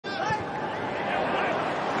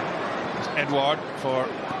Edouard for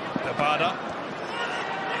Abada.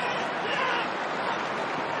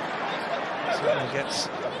 Certainly gets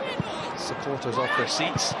supporters off their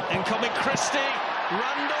seats. Incoming Christie,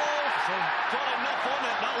 Randolph got enough on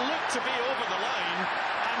it. That looked to be over the line,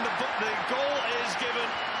 and the goal is given.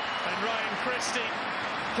 And Ryan Christie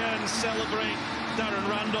can celebrate. Darren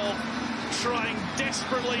Randolph trying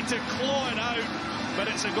desperately to claw it out, but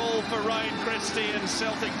it's a goal for Ryan Christie, and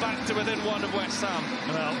Celtic back to within one of West Ham.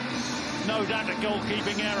 Well, no doubt a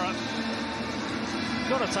goalkeeping error.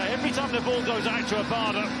 Got to say, every time the ball goes out to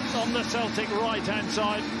Abada on the Celtic right-hand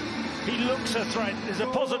side, he looks a threat. He's a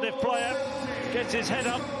positive player, gets his head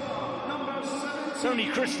up. It's only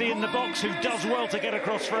Christie in the box who does well to get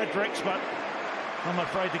across Fredericks, but I'm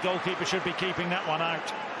afraid the goalkeeper should be keeping that one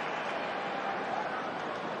out.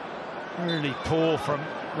 Really poor from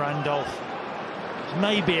Randolph.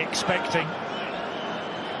 Maybe expecting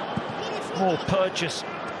more purchase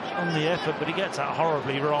on the effort, but he gets that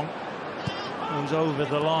horribly wrong. Goes over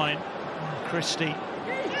the line. Christie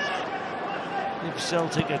gives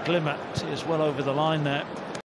Celtic a glimmer. See us well over the line there.